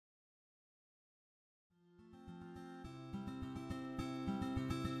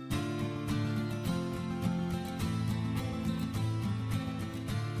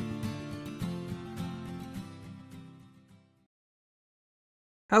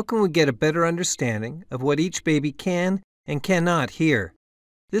How can we get a better understanding of what each baby can and cannot hear?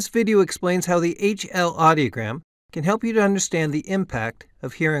 This video explains how the HL audiogram can help you to understand the impact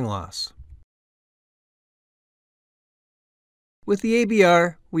of hearing loss. With the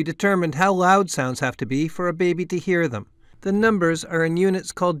ABR, we determined how loud sounds have to be for a baby to hear them. The numbers are in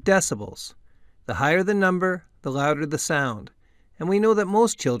units called decibels. The higher the number, the louder the sound. And we know that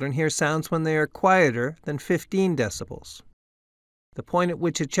most children hear sounds when they are quieter than 15 decibels. The point at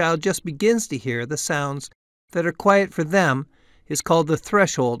which a child just begins to hear the sounds that are quiet for them is called the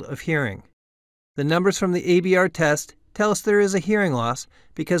threshold of hearing. The numbers from the ABR test tell us there is a hearing loss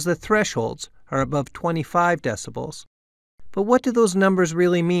because the thresholds are above 25 decibels. But what do those numbers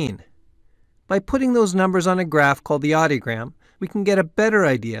really mean? By putting those numbers on a graph called the audiogram, we can get a better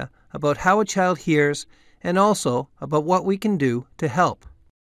idea about how a child hears and also about what we can do to help.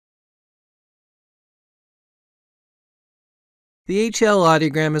 The HL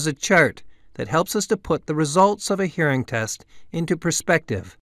audiogram is a chart that helps us to put the results of a hearing test into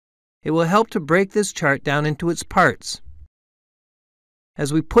perspective. It will help to break this chart down into its parts.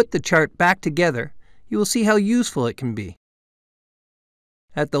 As we put the chart back together, you will see how useful it can be.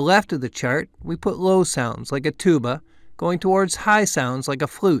 At the left of the chart, we put low sounds like a tuba going towards high sounds like a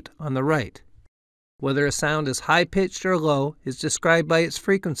flute on the right. Whether a sound is high-pitched or low is described by its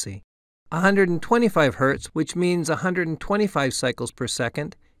frequency. 125 Hz, which means 125 cycles per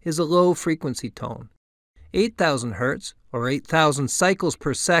second, is a low-frequency tone. 8,000 Hz, or 8,000 cycles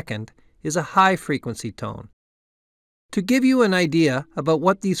per second, is a high-frequency tone. To give you an idea about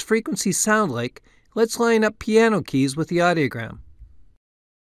what these frequencies sound like, let's line up piano keys with the audiogram.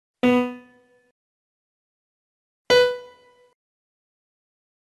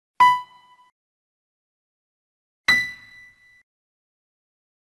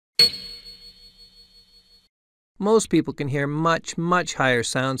 Most people can hear much higher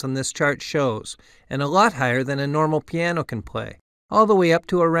sounds than this chart shows, and a lot higher than a normal piano can play, all the way up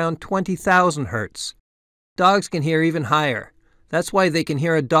to around 20,000 Hz. Dogs can hear even higher. That's why they can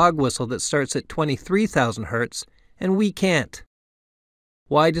hear a dog whistle that starts at 23,000 Hz, and we can't.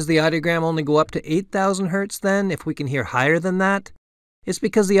 Why does the audiogram only go up to 8,000 Hz then, if we can hear higher than that? It's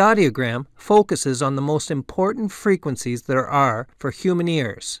because the audiogram focuses on the most important frequencies there are for human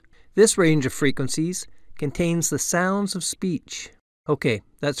ears. This range of frequencies contains the sounds of speech. Okay,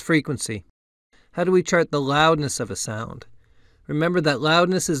 that's frequency. How do we chart the loudness of a sound? Remember that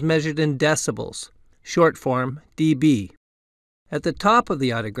loudness is measured in decibels, short form dB. At the top of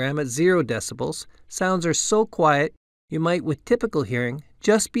the audiogram at 0 decibels, sounds are so quiet you might, with typical hearing,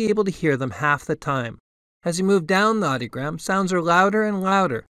 just be able to hear them half the time. As you move down the audiogram, sounds are louder and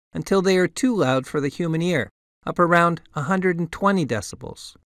louder until they are too loud for the human ear, up around 120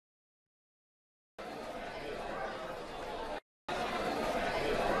 decibels.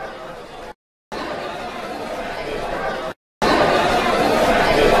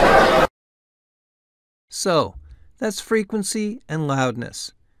 So, that's frequency and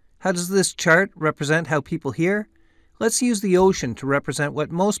loudness. How does this chart represent how people hear? Let's use the ocean to represent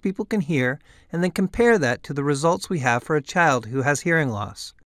what most people can hear and then compare that to the results we have for a child who has hearing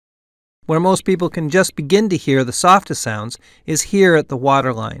loss. Where most people can just begin to hear the softest sounds is here at the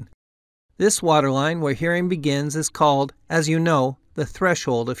waterline. This waterline where hearing begins is called, as you know, the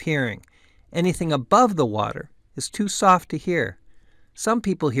threshold of hearing. Anything above the water is too soft to hear. Some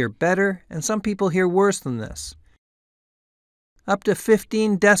people hear better, and some people hear worse than this. Up to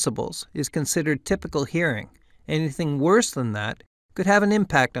 15 decibels is considered typical hearing. Anything worse than that could have an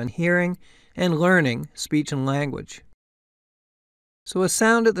impact on hearing and learning speech and language. So a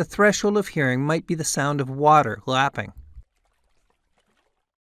sound at the threshold of hearing might be the sound of water lapping.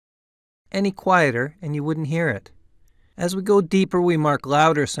 Any quieter and you wouldn't hear it. As we go deeper, we mark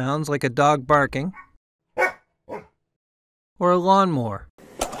louder sounds like a dog barking or a lawnmower.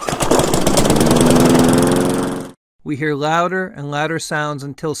 We hear louder and louder sounds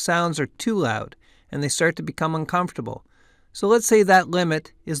until sounds are too loud and they start to become uncomfortable. So let's say that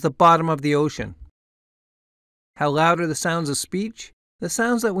limit is the bottom of the ocean. How loud are the sounds of speech? The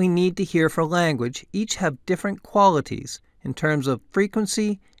sounds that we need to hear for language each have different qualities in terms of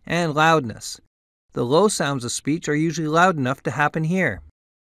frequency and loudness. The low sounds of speech are usually loud enough to happen here.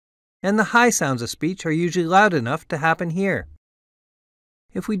 And the high sounds of speech are usually loud enough to happen here.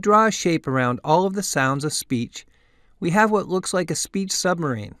 If we draw a shape around all of the sounds of speech, we have what looks like a speech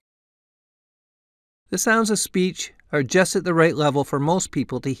submarine. The sounds of speech are just at the right level for most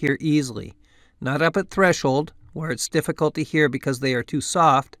people to hear easily, not up at threshold, where it's difficult to hear because they are too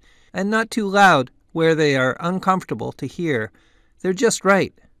soft, and not too loud, where they are uncomfortable to hear. They're just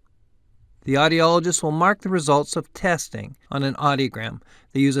right. The audiologist will mark the results of testing on an audiogram.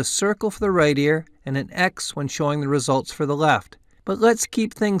 They use a circle for the right ear and an X when showing the results for the left. But let's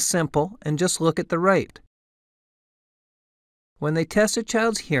keep things simple and just look at the right. When they test a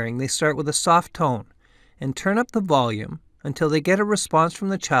child's hearing, they start with a soft tone and turn up the volume until they get a response from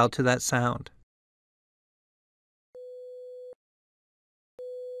the child to that sound.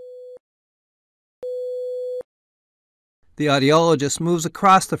 The audiologist moves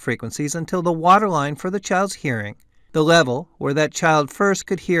across the frequencies until the waterline for the child's hearing, the level where that child first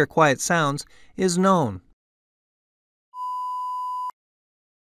could hear quiet sounds, is known.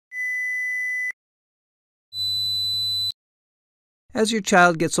 As your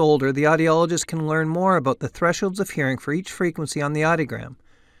child gets older, the audiologist can learn more about the thresholds of hearing for each frequency on the audiogram.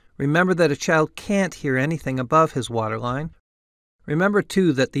 Remember that a child can't hear anything above his waterline. Remember,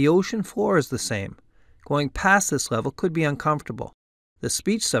 too, that the ocean floor is the same. Going past this level could be uncomfortable. The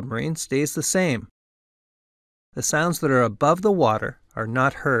speech submarine stays the same. The sounds that are above the water are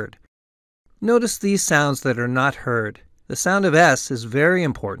not heard. Notice these sounds that are not heard. The sound of S is very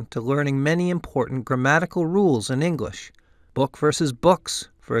important to learning many important grammatical rules in English. Book versus books,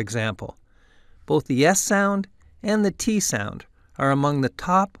 for example. Both the S sound and the T sound are among the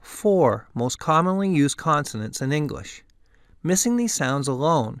top 4 most commonly used consonants in English. Missing these sounds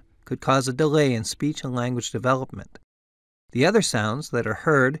alone could cause a delay in speech and language development. The other sounds that are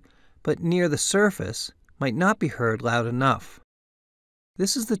heard but near the surface might not be heard loud enough.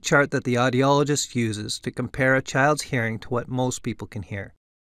 This is the chart that the audiologist uses to compare a child's hearing to what most people can hear.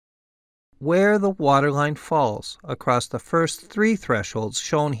 Where the waterline falls across the first 3 thresholds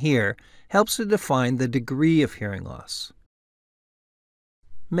shown here helps to define the degree of hearing loss.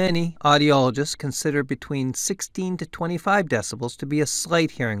 Many audiologists consider between 16 to 25 decibels to be a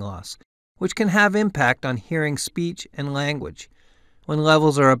slight hearing loss, which can have impact on hearing speech and language. When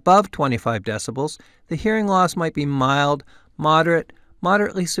levels are above 25 decibels, the hearing loss might be mild, moderate,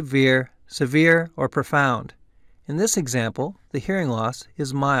 moderately severe, severe, or profound. In this example, the hearing loss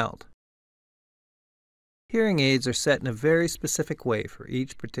is mild. Hearing aids are set in a very specific way for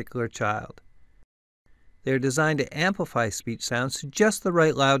each particular child. They are designed to amplify speech sounds to just the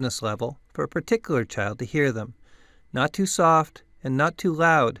right loudness level for a particular child to hear them. Not too soft and not too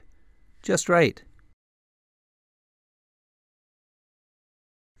loud, just right.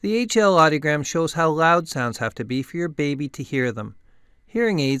 The HL audiogram shows how loud sounds have to be for your baby to hear them.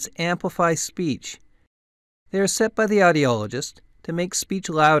 Hearing aids amplify speech. They are set by the audiologist to make speech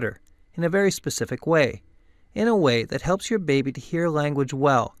louder in a very specific way, in a way that helps your baby to hear language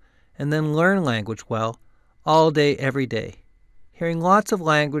well and then learn language well all day, every day. Hearing lots of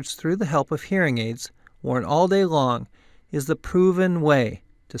language through the help of hearing aids worn all day long is the proven way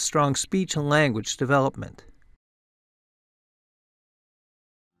to strong speech and language development.